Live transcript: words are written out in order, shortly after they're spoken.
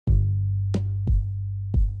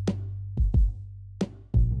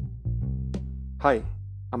Hi,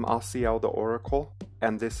 I'm Asiel the Oracle,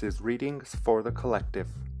 and this is Readings for the Collective.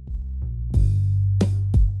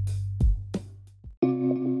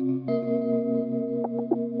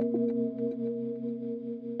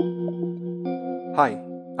 Hi,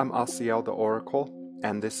 I'm Asiel the Oracle,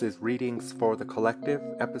 and this is Readings for the Collective,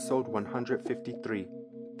 episode 153.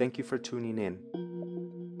 Thank you for tuning in.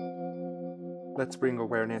 Let's bring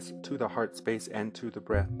awareness to the heart space and to the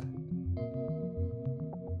breath.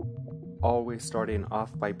 Always starting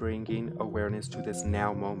off by bringing awareness to this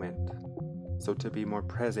now moment, so to be more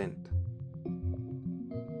present.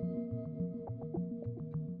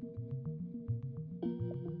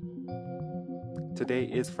 Today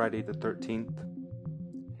is Friday the 13th,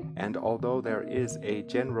 and although there is a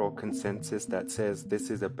general consensus that says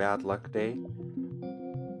this is a bad luck day,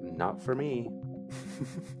 not for me.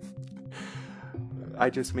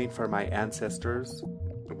 I just mean for my ancestors,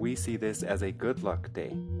 we see this as a good luck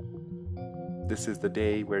day. This is the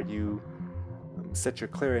day where you set your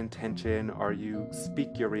clear intention or you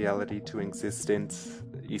speak your reality to existence,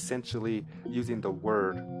 essentially using the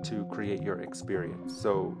word to create your experience.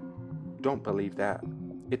 So don't believe that.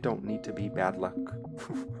 It don't need to be bad luck.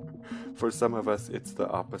 For some of us, it's the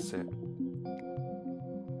opposite.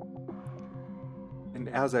 And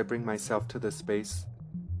as I bring myself to this space,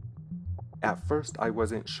 at first I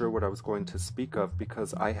wasn't sure what I was going to speak of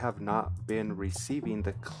because I have not been receiving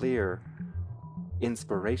the clear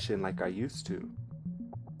inspiration like I used to.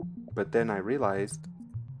 But then I realized,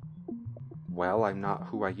 well, I'm not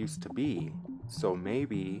who I used to be, so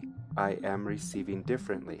maybe I am receiving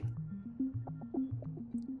differently.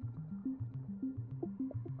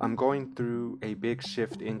 I'm going through a big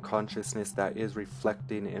shift in consciousness that is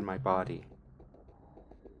reflecting in my body.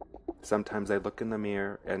 Sometimes I look in the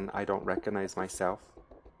mirror and I don't recognize myself.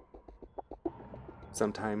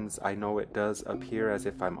 Sometimes I know it does appear as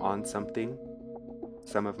if I'm on something.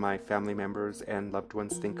 Some of my family members and loved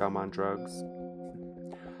ones think I'm on drugs,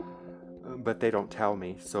 but they don't tell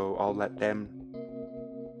me, so I'll let them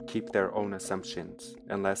keep their own assumptions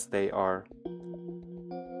unless they are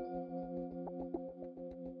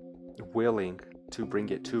willing to bring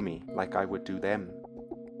it to me like I would do them.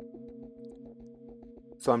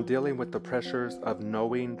 So I'm dealing with the pressures of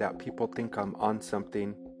knowing that people think I'm on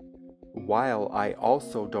something while I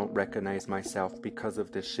also don't recognize myself because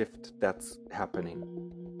of the shift that's happening.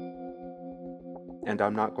 And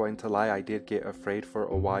I'm not going to lie, I did get afraid for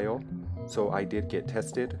a while, so I did get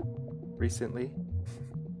tested recently.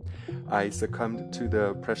 I succumbed to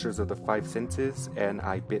the pressures of the five senses and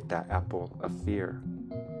I bit that apple of fear.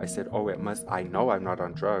 I said, I know I'm not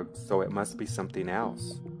on drugs, so it must be something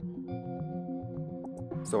else.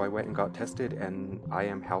 So I went and got tested and I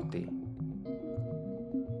am healthy.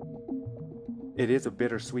 It is a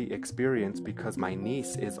bittersweet experience because my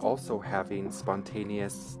niece is also having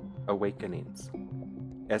spontaneous awakenings.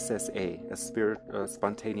 SSA, a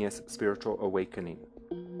spontaneous spiritual awakening.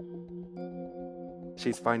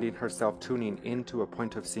 She's finding herself tuning into a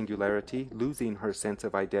point of singularity, losing her sense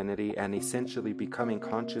of identity, and essentially becoming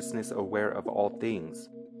consciousness aware of all things.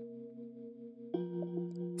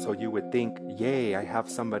 So you would think, yay, I have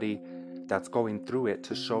somebody that's going through it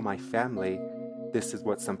to show my family this is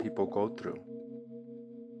what some people go through.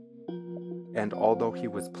 And although he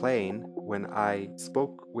was playing, when I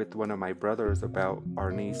spoke with one of my brothers about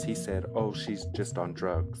our niece, he said, oh, she's just on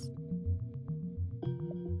drugs.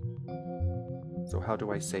 So how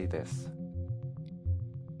do I say this?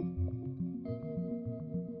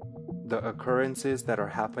 The occurrences that are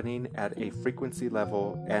happening at a frequency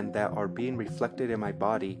level and that are being reflected in my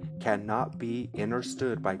body cannot be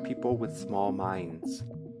understood by people with small minds.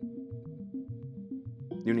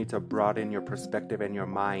 You need to broaden your perspective and your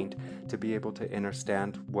mind to be able to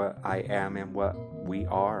understand what I am and what we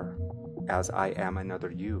are, as I am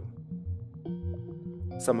another you.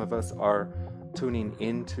 Some of us are tuning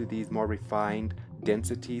into these more refined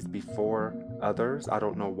densities before others. I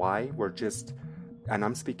don't know why. And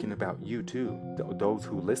I'm speaking about you too, those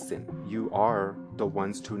who listen. You are the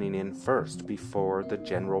ones tuning in first before the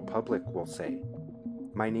general public will say.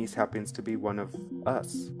 My niece happens to be one of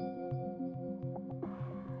us.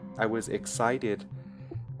 I was excited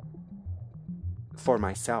for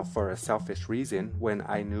myself for a selfish reason when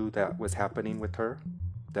I knew that was happening with her.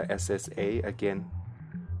 The SSA, again,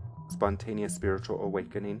 spontaneous spiritual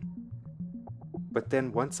awakening. But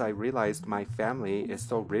then once I realized my family is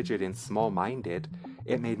so rigid and small-minded,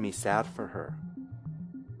 it made me sad for her.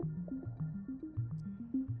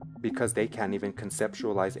 Because they can't even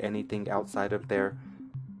conceptualize anything outside of their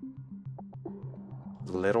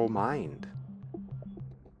little mind.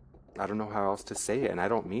 I don't know how else to say it, and I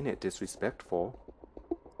don't mean it disrespectful.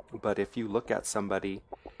 But if you look at somebody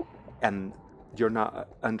and you're not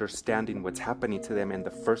understanding what's happening to them, and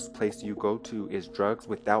the first place you go to is drugs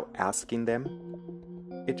without asking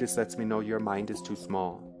them, it just lets me know your mind is too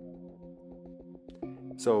small.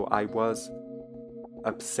 So I was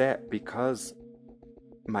upset because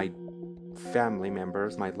my family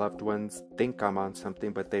members, my loved ones, think I'm on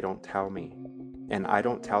something, but they don't tell me. And I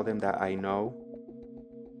don't tell them that I know,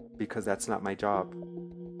 because that's not my job.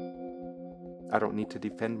 I don't need to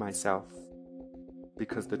defend myself,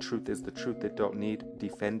 because the truth is the truth. It don't need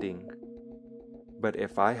defending. But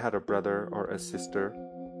if I had a brother or a sister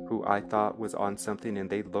who I thought was on something and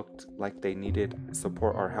they looked like they needed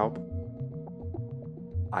support or help,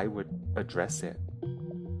 I would address it.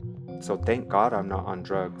 So thank God I'm not on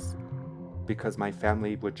drugs, because my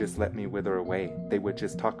family would just let me wither away. They would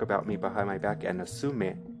just talk about me behind my back and assume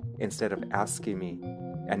it instead of asking me.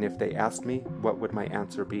 And if they asked me, what would my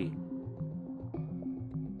answer be?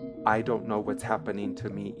 I don't know what's happening to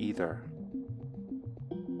me either.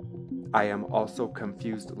 I am also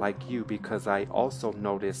confused like you, because I also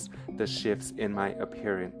notice the shifts in my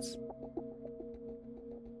appearance.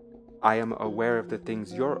 I am aware of the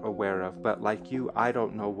things you're aware of, but like you, I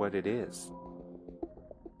don't know what it is.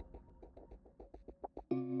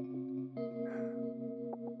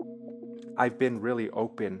 I've been really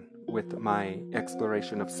open with my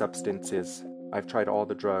exploration of substances. I've tried all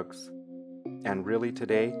the drugs. And really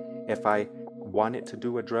today, if I wanted to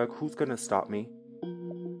do a drug, who's going to stop me?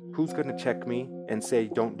 Who's going to check me and say,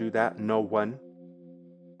 don't do that? No one.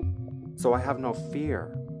 So I have no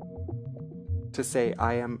fear to say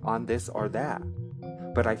I am on this or that.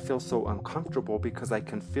 But I feel so uncomfortable because I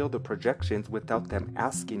can feel the projections without them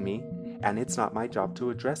asking me, and it's not my job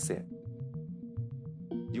to address it.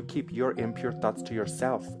 You keep your impure thoughts to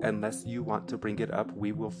yourself. Unless you want to bring it up,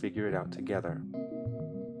 we will figure it out together.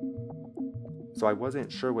 So I wasn't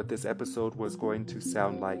sure what this episode was going to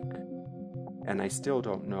sound like, and I still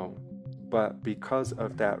don't know. But because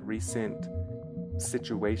of that recent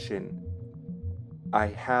situation, I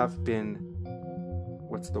have been,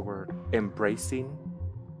 embracing.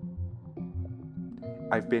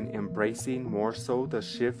 I've been embracing more so the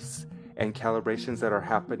shifts and calibrations that are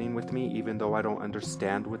happening with me, even though I don't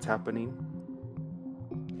understand what's happening.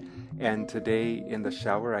 And today in the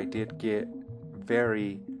shower, I did get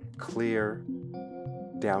very clear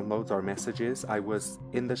downloads or messages. I was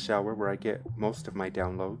in the shower where I get most of my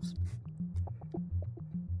downloads,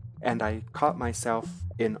 and I caught myself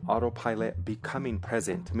in autopilot becoming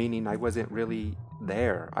present, meaning I wasn't really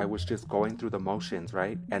there. I was just going through the motions,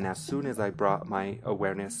 right? And as soon as I brought my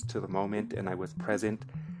awareness to the moment and I was present,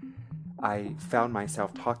 I found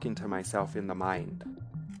myself talking to myself in the mind.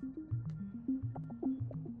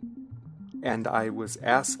 And I was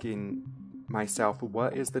asking myself,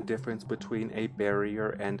 what is the difference between a barrier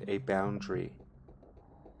and a boundary?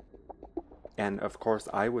 And of course,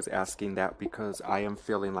 I was asking that because I am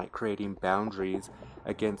feeling like creating boundaries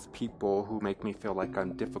against people who make me feel like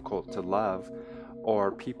I'm difficult to love,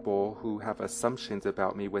 or people who have assumptions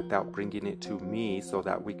about me without bringing it to me so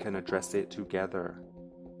that we can address it together.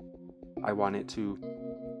 I wanted to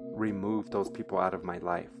remove those people out of my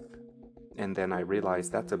life. And then I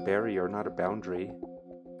realized that's a barrier, not a boundary.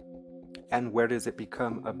 And where does it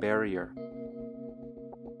become a barrier?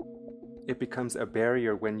 It becomes a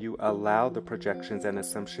barrier when you allow the projections and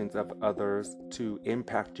assumptions of others to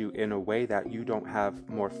impact you in a way that you don't have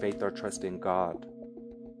more faith or trust in God.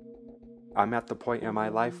 I'm at the point in my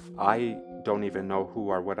life, I don't even know who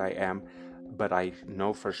or what I am, but I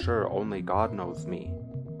know for sure only God knows me.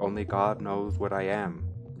 Only God knows what I am.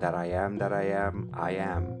 That I am, that I am, I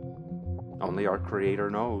am. Only our Creator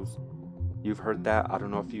knows. You've heard that. I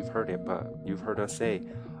don't know if you've heard it, but you've heard us say,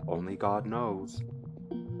 only God knows.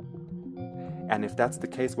 And if that's the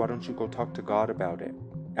case, why don't you go talk to God about it?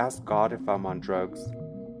 Ask God if I'm on drugs,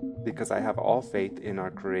 because I have all faith in our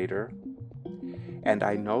Creator. And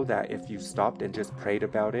I know that if you stopped and just prayed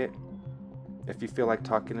about it, if you feel like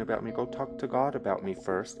talking about me, go talk to God about me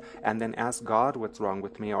first, and then ask God what's wrong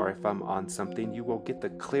with me or if I'm on something. You will get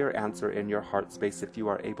the clear answer in your heart space if you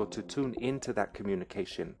are able to tune into that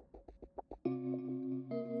communication.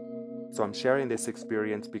 So I'm sharing this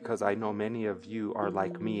experience because I know many of you are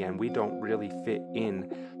like me, and we don't really fit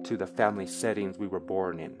in to the family settings we were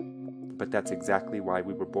born in. But that's exactly why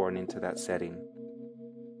we were born into that setting.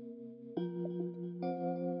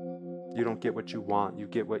 You don't get what you want, you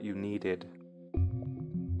get what you needed.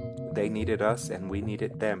 They needed us and we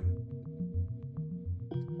needed them.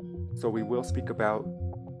 So we will speak about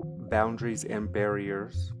boundaries and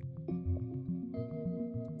barriers.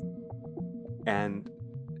 And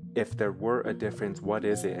if there were a difference, what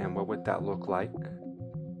is it and what would that look like?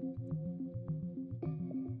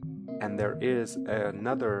 And there is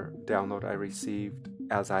another download I received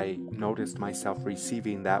as I noticed myself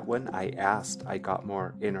receiving that one. I got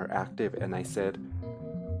more interactive, and I said,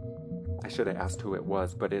 I should have asked who it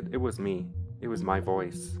was, but it was me. It was my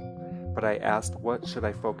voice. But I asked, what should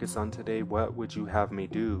I focus on today? What would you have me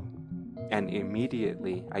do? And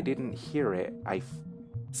immediately, I didn't hear it. I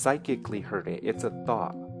psychically heard it. It's a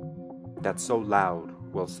thought that's so loud,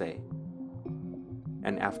 we'll say.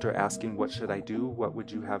 And after asking, what should I do? What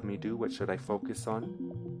would you have me do? What should I focus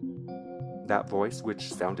on? That voice,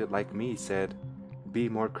 which sounded like me, said, be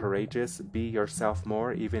more courageous, be yourself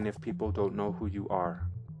more, even if people don't know who you are.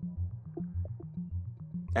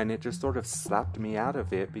 And it just sort of slapped me out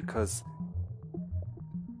of it, because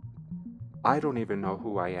I don't even know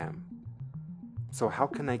who I am. So how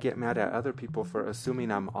can I get mad at other people for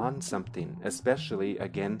assuming I'm on something, especially,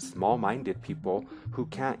 again, small-minded people who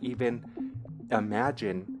can't even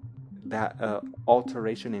imagine that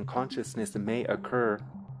alteration in consciousness may occur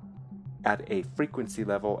at a frequency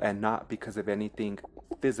level and not because of anything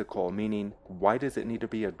physical, meaning why does it need to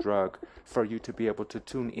be a drug for you to be able to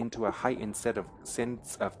tune into a heightened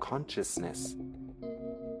sense of consciousness?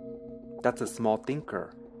 That's a small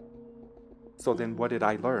thinker. So then what did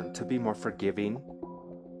I learn? To be more forgiving,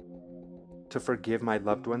 to forgive my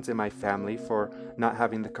loved ones and my family for not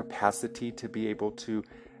having the capacity to be able to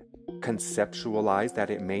conceptualize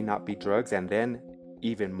that it may not be drugs, and then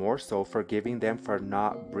even more so forgiving them for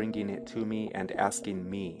not bringing it to me and asking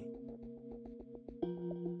me.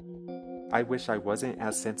 I wish I wasn't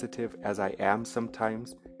as sensitive as I am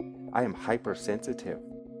sometimes. I am hypersensitive.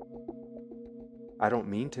 I don't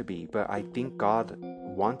mean to be, but I think God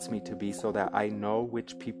wants me to be so that I know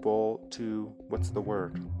which people to,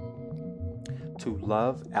 to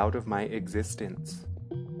love out of my existence.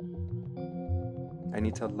 I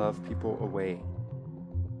need to love people away.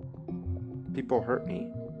 People hurt me.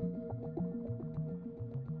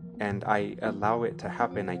 And I allow it to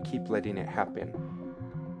happen. I keep letting it happen.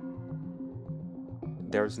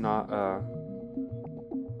 There's not a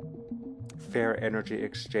fair energy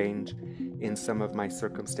exchange in some of my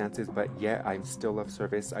circumstances, but yet I'm still of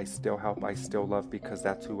service. I still help. I still love, because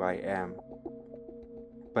that's who I am.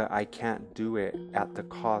 But I can't do it at the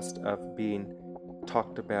cost of being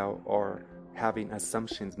talked about or having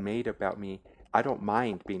assumptions made about me. I don't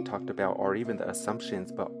mind being talked about or even the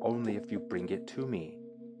assumptions, but only if you bring it to me.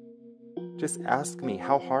 Just ask me,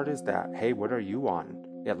 how hard is that? Hey, what are you on?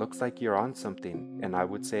 It looks like you're on something. And I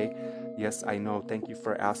would say, yes, I know. Thank you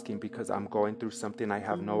for asking, because I'm going through something. I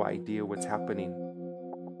have no idea what's happening.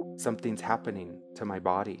 Something's happening to my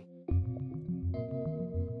body.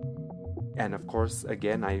 And of course,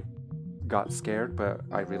 again, I got scared, but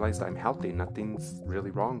I realized I'm healthy. Nothing's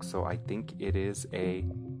really wrong. So I think it is a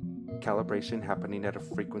calibration happening at a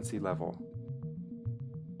frequency level.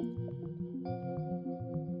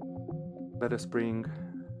 Let us bring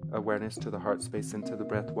awareness to the heart space and to the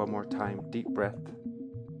breath one more time. Deep breath.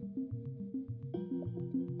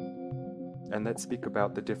 And let's speak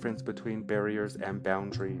about the difference between barriers and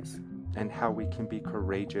boundaries, and how we can be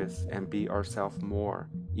courageous and be ourselves more,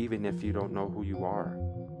 even if you don't know who you are.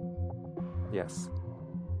 Yes.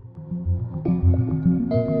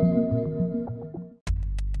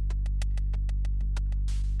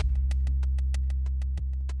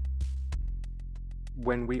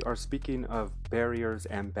 When we are speaking of barriers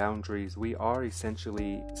and boundaries, we are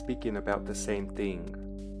essentially speaking about the same thing.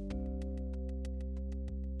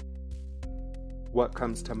 What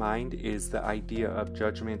comes to mind is the idea of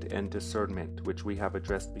judgment and discernment, which we have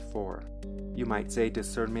addressed before. You might say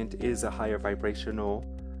discernment is a higher vibrational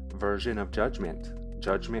version of judgment.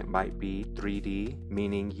 Judgment might be 3D,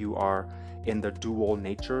 meaning you are in the dual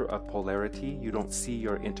nature of polarity. You don't see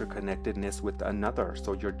your interconnectedness with another,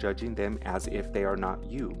 so you're judging them as if they are not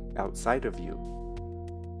you, outside of you.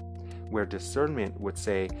 Where discernment would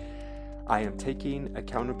say, I am taking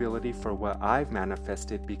accountability for what I've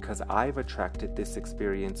manifested because I've attracted this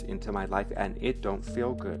experience into my life and it don't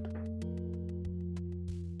feel good.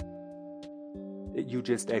 You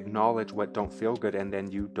just acknowledge what don't feel good and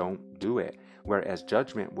then you don't do it. Whereas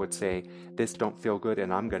judgment would say, this don't feel good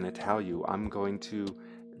and I'm going to tell you. I'm going to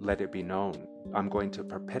let it be known. I'm going to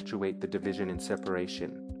perpetuate the division and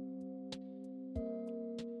separation.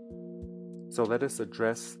 So let us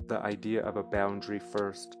address the idea of a boundary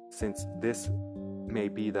first, since this may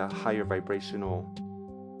be the higher vibrational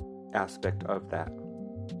aspect of that.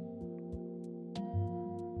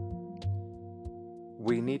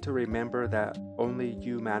 We need to remember that only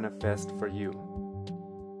you manifest for you.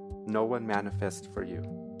 No one manifests for you.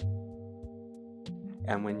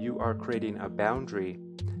 And when you are creating a boundary,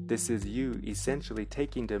 this is you essentially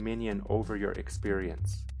taking dominion over your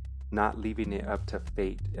experience. not leaving it up to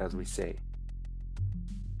fate, as we say.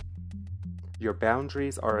 Your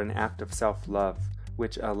boundaries are an act of self-love,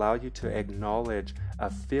 which allow you to acknowledge a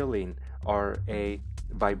feeling or a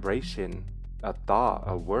vibration, a thought,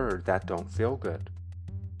 a word that don't feel good.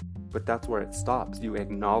 But that's where it stops. You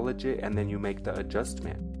acknowledge it and then you make the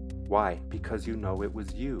adjustment. Why? Because you know it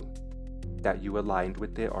was you, that you aligned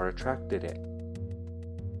with it or attracted it.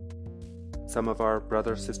 Some of our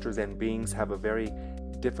brothers, sisters, and beings have a very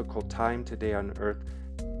difficult time today on earth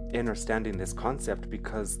understanding this concept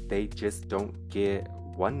because they just don't get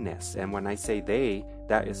oneness. And when I say they,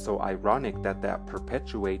 that is so ironic that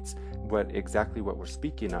perpetuates exactly what we're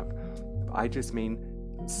speaking of. I just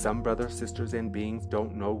mean some brothers, sisters, and beings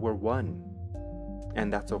don't know we're one.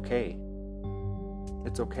 And that's okay.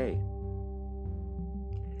 It's okay.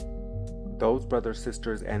 Those brothers,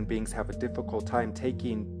 sisters, and beings have a difficult time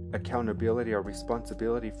taking accountability or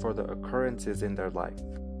responsibility for the occurrences in their life.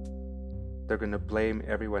 They're going to blame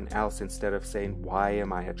everyone else instead of saying, why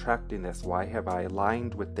am I attracting this? Why have I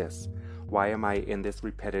aligned with this? Why am I in this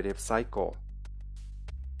repetitive cycle?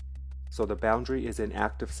 So the boundary is an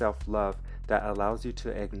act of self-love that allows you to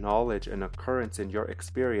acknowledge an occurrence in your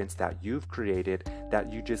experience that you've created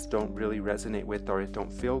that you just don't really resonate with or it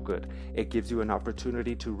don't feel good. It gives you an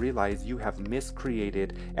opportunity to realize you have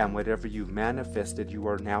miscreated, and whatever you've manifested, you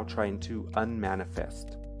are now trying to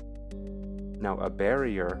unmanifest. Now, a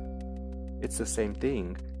barrier, it's the same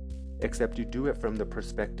thing, except you do it from the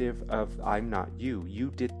perspective of I'm not you.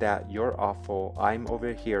 You did that, you're awful, I'm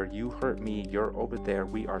over here, you hurt me, you're over there,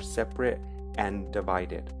 we are separate and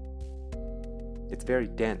divided. It's very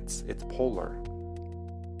dense, it's polar.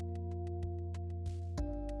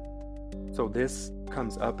 So this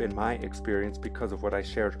comes up in my experience because of what I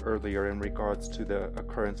shared earlier in regards to the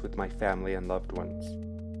occurrence with my family and loved ones.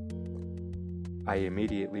 I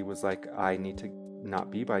immediately was like, I need to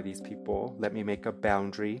not be by these people. Let me make a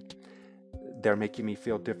boundary. They're making me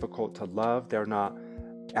feel difficult to love. They're not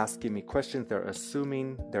asking me questions. They're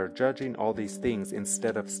assuming, they're judging, all these things,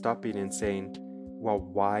 instead of stopping and saying, well,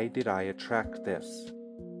 why did I attract this?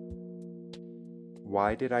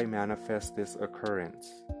 Why did I manifest this occurrence?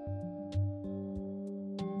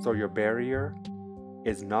 So your barrier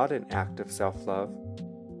is not an act of self-love.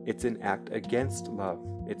 It's an act against love.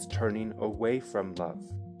 It's turning away from love.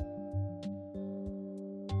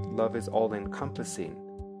 Love is all-encompassing.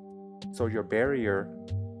 So your barrier,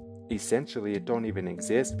 essentially, it don't even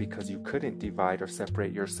exist because you couldn't divide or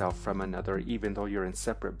separate yourself from another. Even though you're in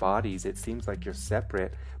separate bodies, it seems like you're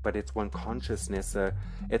separate, but it's one consciousness.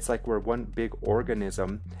 It's like we're one big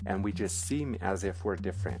organism and we just seem as if we're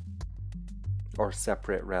different. Or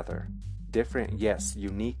separate, rather. Different, yes.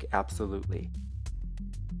 Unique, absolutely.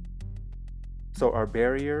 So our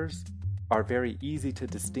barriers are very easy to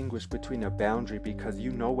distinguish between a boundary because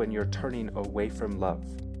you know when you're turning away from love.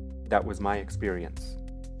 That was my experience.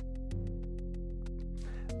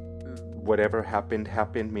 Whatever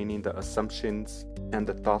happened, meaning the assumptions and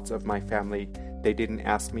the thoughts of my family, they didn't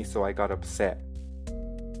ask me, so I got upset.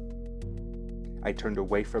 I turned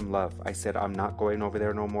away from love. I said, I'm not going over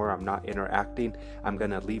there no more. I'm not interacting. I'm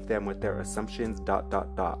going to leave them with their assumptions, ...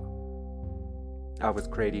 I was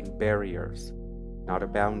creating barriers, not a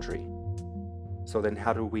boundary. So then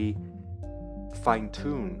how do we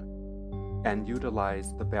fine-tune and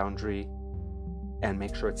utilize the boundary and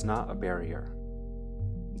make sure it's not a barrier?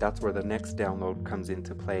 That's where the next download comes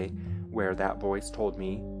into play, where that voice told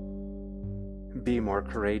me, be more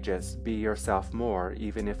courageous, be yourself more,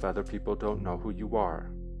 even if other people don't know who you are.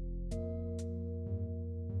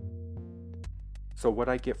 So what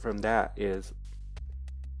I get from that is,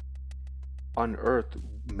 on Earth,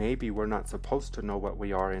 maybe we're not supposed to know what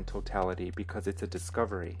we are in totality because it's a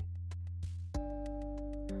discovery.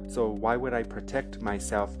 So why would I protect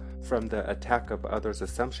myself from the attack of others'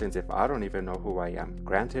 assumptions if I don't even know who I am?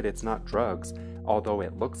 Granted, it's not drugs, although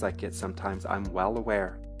it looks like it sometimes. I'm well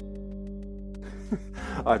aware.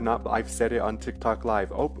 I've said it on TikTok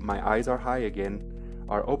Live. Oh, my eyes are high again.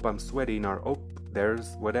 Or, oh, I'm sweating. Or, oh,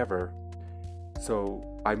 there's whatever. So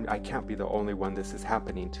I can't be the only one this is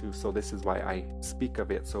happening to. So this is why I speak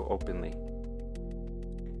of it so openly.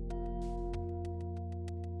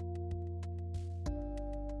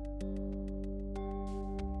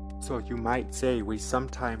 So you might say we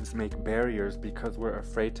sometimes make barriers because we're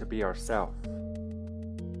afraid to be ourselves.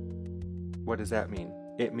 What does that mean?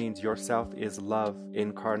 It means yourself is love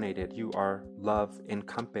incarnated. You are love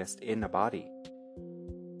encompassed in a body.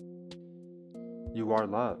 You are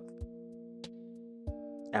love.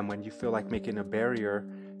 And when you feel like making a barrier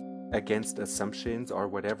against assumptions or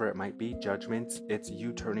whatever it might be, judgments, it's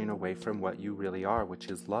you turning away from what you really are, which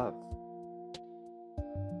is love.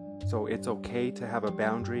 So it's okay to have a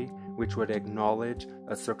boundary which would acknowledge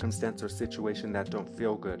a circumstance or situation that don't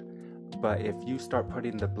feel good. But if you start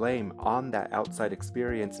putting the blame on that outside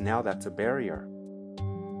experience, now that's a barrier.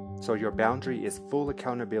 So your boundary is full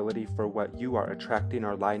accountability for what you are attracting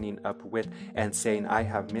or lining up with, and saying, I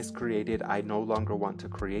have miscreated, I no longer want to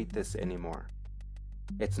create this anymore.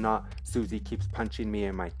 It's not Susie keeps punching me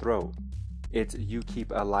in my throat. It's you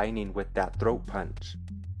keep aligning with that throat punch.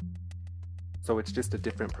 So it's just a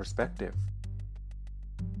different perspective.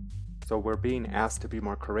 So we're being asked to be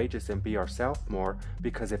more courageous and be ourselves more,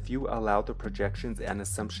 because if you allow the projections and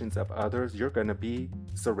assumptions of others, you're going to be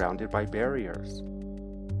surrounded by barriers.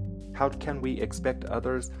 How can we expect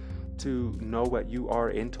others to know what you are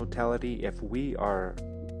in totality if we are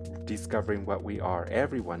discovering what we are?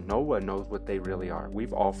 No one knows what they really are.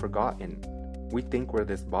 We've all forgotten. We think we're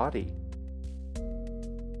this body.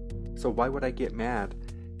 So why would I get mad?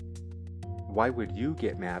 Why would you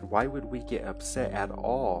get mad? Why would we get upset at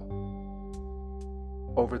all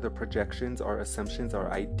over the projections or assumptions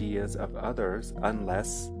or ideas of others,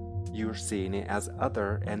 unless you're seeing it as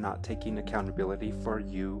other and not taking accountability for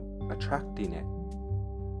you attracting it?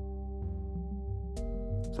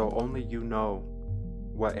 So only you know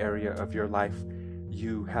what area of your life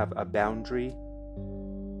you have a boundary.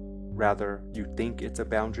 Rather, you think it's a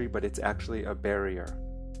boundary, but it's actually a barrier.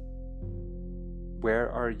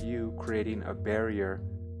 Where are you creating a barrier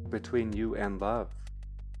between you and love?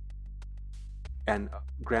 And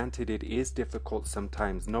granted, it is difficult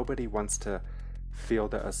sometimes. Nobody wants to feel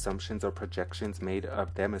the assumptions or projections made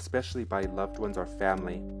of them, especially by loved ones or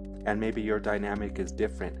family. And maybe your dynamic is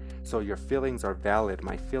different. So your feelings are valid.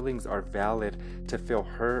 My feelings are valid to feel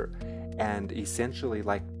hurt and essentially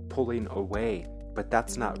like pulling away. But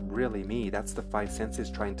that's not really me. That's the five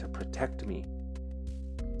senses trying to protect me.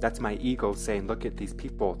 That's my ego saying, look at these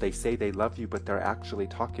people. They say they love you, but they're actually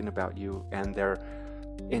talking about you, and their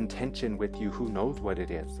intention with you, who knows what it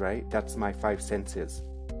is, right? That's my five senses.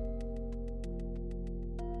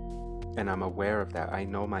 And I'm aware of that. I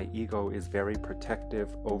know my ego is very protective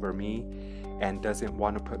over me and doesn't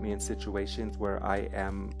want to put me in situations where I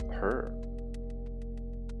am hurt.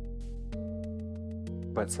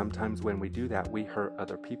 But sometimes when we do that, we hurt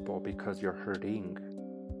other people because you're hurting.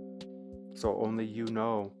 So only you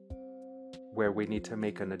know where we need to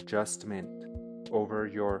make an adjustment over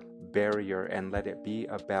your barrier and let it be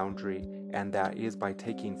a boundary, and that is by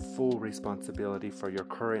taking full responsibility for your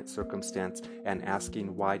current circumstance and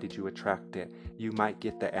asking, why did you attract it? You might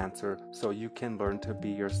get the answer, so you can learn to be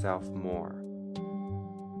yourself more.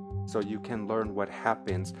 So you can learn what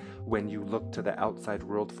happens when you look to the outside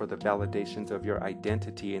world for the validations of your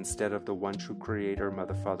identity instead of the one true creator,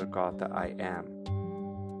 Mother, Father, God that I am.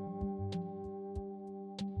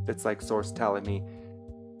 It's like Source telling me,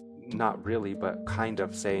 not really, but kind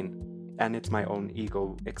of saying, and it's my own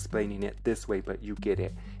ego explaining it this way, but you get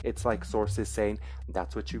it. It's like Source is saying,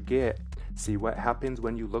 that's what you get. See what happens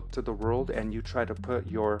when you look to the world and you try to put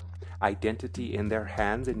your identity in their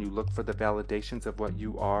hands and you look for the validations of what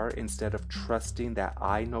you are instead of trusting that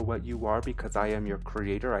I know what you are because I am your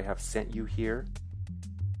creator. I have sent you here.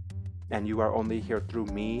 And you are only here through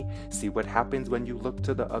me. See what happens when you look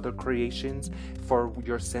to the other creations for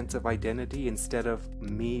your sense of identity instead of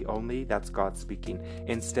me only. That's God speaking.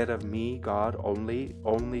 Instead of me, God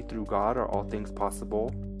only through God are all things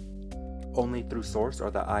possible. Only through Source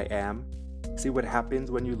or the I am. See what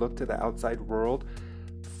happens when you look to the outside world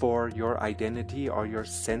for your identity or your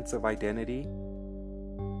sense of identity,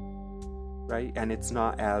 right? And it's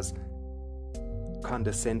not as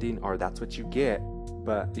condescending or that's what you get,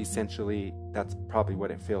 but essentially that's probably what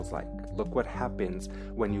it feels like. Look what happens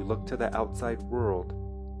when you look to the outside world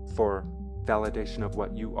for validation of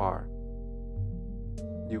what you are.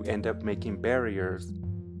 You end up making barriers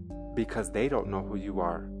because they don't know who you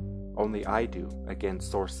are. Only I do. Again,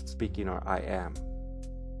 Source speaking, or I am.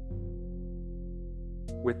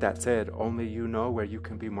 With that said, only you know where you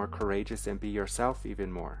can be more courageous and be yourself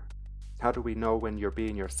even more. How do we know when you're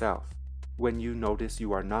being yourself? When you notice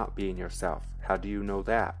you are not being yourself. How do you know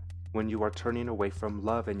that? When you are turning away from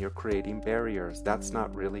love and you're creating barriers. That's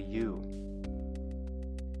not really you.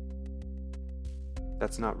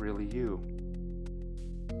 That's not really you.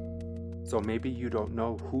 So maybe you don't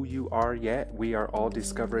know who you are yet. We are all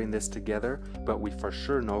discovering this together, but we for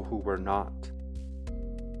sure know who we're not.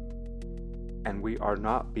 And we are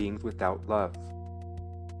not beings without love.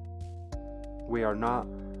 We are not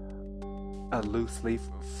a loose leaf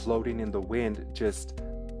floating in the wind, just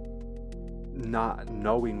not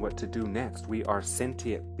knowing what to do next. We are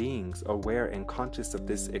sentient beings, aware and conscious of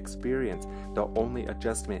this experience. The only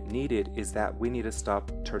adjustment needed is that we need to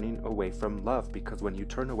stop turning away from love, because when you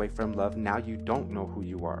turn away from love, now you don't know who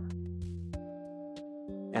you are.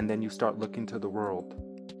 And then you start looking to the world.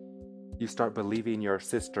 You start believing your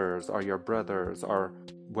sisters or your brothers or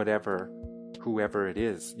whatever, whoever it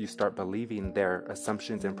is. You start believing their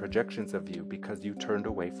assumptions and projections of you because you turned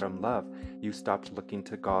away from love. You stopped looking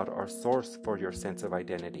to God or source for your sense of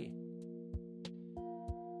identity.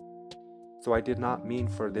 So I did not mean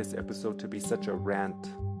for this episode to be such a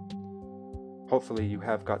rant. Hopefully you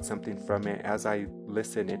have got something from it. As I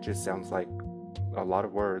listen, it just sounds like a lot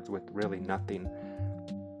of words with really nothing.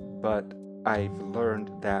 But I've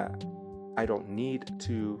learned that I don't need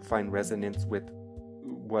to find resonance with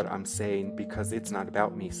what I'm saying, because it's not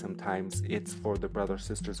about me. Sometimes it's for the brothers,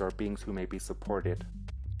 sisters, or beings who may be supported.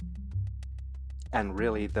 And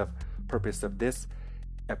really the purpose of this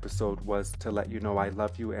episode was to let you know I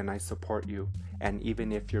love you and I support you. And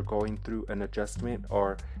even if you're going through an adjustment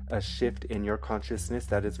or a shift in your consciousness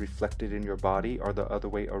that is reflected in your body, or the other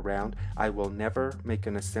way around, I will never make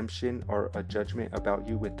an assumption or a judgment about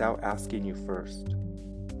you without asking you first.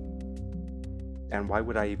 And why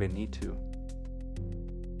would I even need to?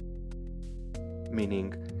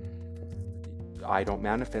 Meaning, I don't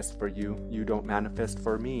manifest for you, you don't manifest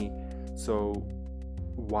for me, so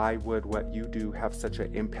why would what you do have such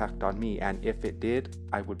an impact on me? And if it did,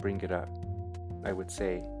 I would bring it up. I would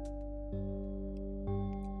say,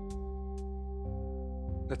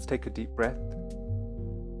 let's take a deep breath.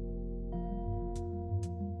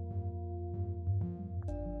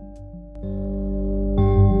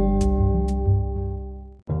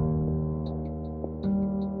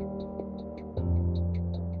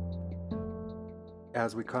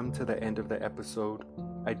 As we come to the end of the episode,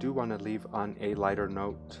 I do want to leave on a lighter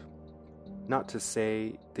note. Not to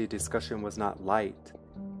say the discussion was not light.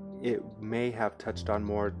 It may have touched on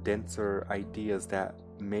more denser ideas that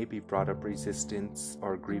maybe brought up resistance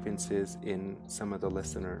or grievances in some of the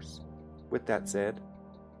listeners. With that said,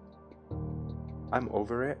 I'm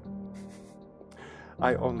over it.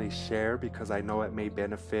 I only share because I know it may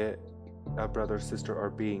benefit a brother, sister, or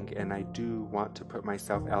being, and I do want to put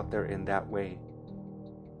myself out there in that way.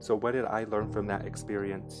 So what did I learn from that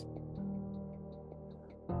experience?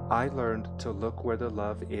 I learned to look where the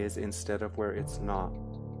love is instead of where it's not.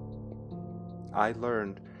 I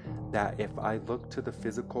learned that if I look to the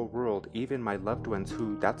physical world, even my loved ones,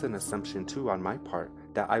 who that's an assumption too on my part,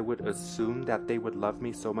 that I would assume that they would love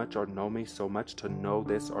me so much or know me so much to know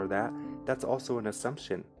this or that, that's also an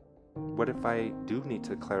assumption. What if I do need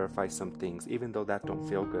to clarify some things, even though that don't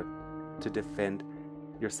feel good, to defend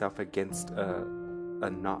yourself against a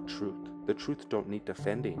not truth? The truth don't need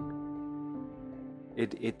defending.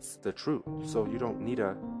 It's the truth, so you don't need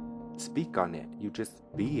to speak on it. You just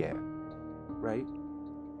be it, right?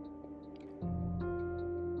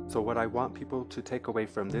 So what I want people to take away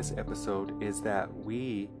from this episode is that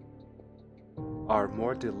we are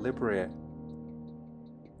more deliberate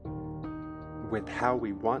with how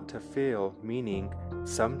we want to feel, meaning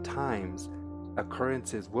sometimes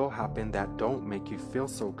occurrences will happen that don't make you feel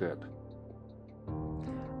so good.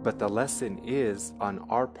 But the lesson is on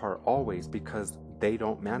our part always, because they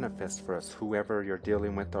don't manifest for us, whoever you're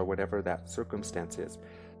dealing with or whatever that circumstance is.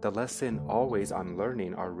 The lesson always, I'm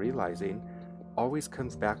learning or realizing, always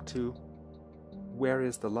comes back to, where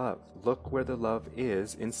is the love? Look where the love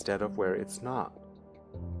is instead of where it's not.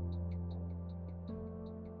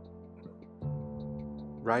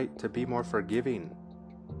 Right? To be more forgiving,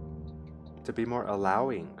 to be more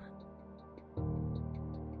allowing.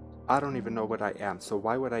 I don't even know what I am, so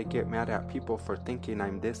why would I get mad at people for thinking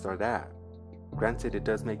I'm this or that? Granted, it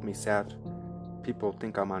does make me sad. People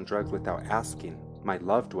think I'm on drugs without asking. My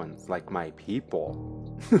loved ones, like my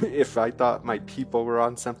people. If I thought my people were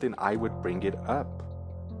on something, I would bring it up.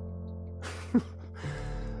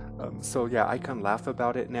 So yeah, I can laugh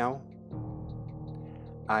about it now.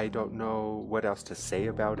 I don't know what else to say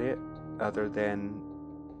about it other than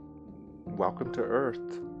welcome to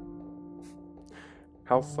Earth.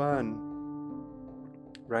 How fun,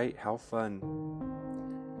 right? How fun.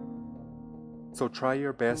 So try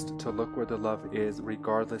your best to look where the love is,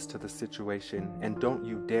 regardless to the situation, and don't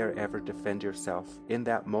you dare ever defend yourself. In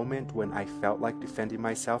that moment when I felt like defending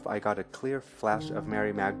myself, I got a clear flash of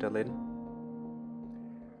Mary Magdalene,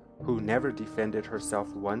 who never defended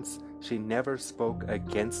herself once. She never spoke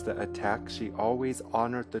against the attack. She always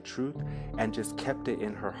honored the truth and just kept it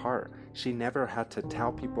in her heart. She never had to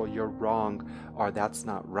tell people you're wrong or that's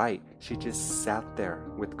not right. She just sat there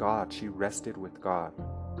with God. She rested with God,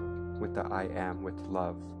 with the I am, with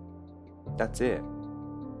love. That's it.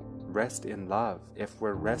 Rest in love. If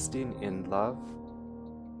we're resting in love,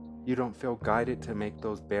 you don't feel guided to make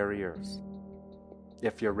those barriers.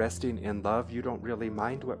 If you're resting in love, you don't really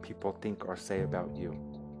mind what people think or say about you.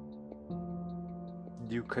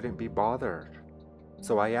 You couldn't be bothered.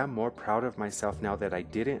 So I am more proud of myself now that I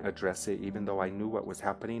didn't address it, even though I knew what was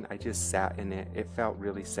happening. I just sat in it. It felt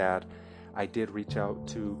really sad. I did reach out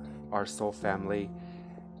to our soul family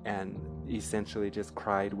and essentially just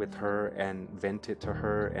cried with her and vented to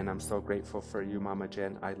her, and I'm so grateful for you, Mama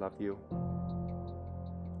Jen. I love you.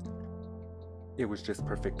 It was just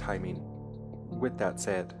perfect timing. With that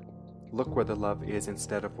said, look where the love is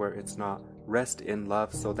instead of where it's not. Rest in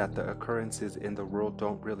love so that the occurrences in the world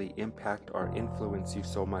don't really impact or influence you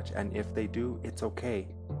so much. And if they do, it's okay.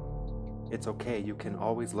 It's okay. You can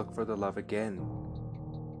always look for the love again.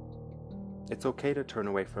 It's okay to turn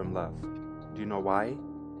away from love. Do you know why?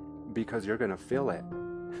 Because you're going to feel it.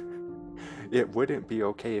 It wouldn't be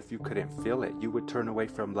okay if you couldn't feel it. You would turn away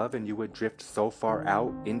from love and you would drift so far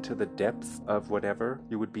out into the depths of whatever,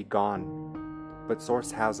 you would be gone. But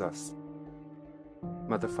Source has us.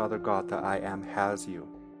 Mother, Father, God, the I Am has you.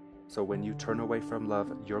 So when you turn away from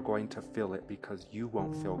love, you're going to feel it because you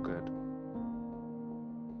won't feel good.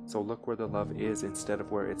 So look where the love is instead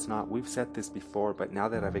of where it's not. We've said this before, but now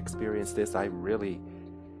that I've experienced this, I really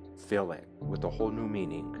feel it with a whole new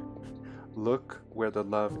meaning. Look where the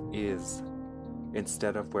love is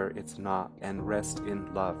instead of where it's not, and rest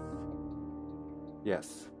in love.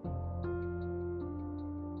 Yes.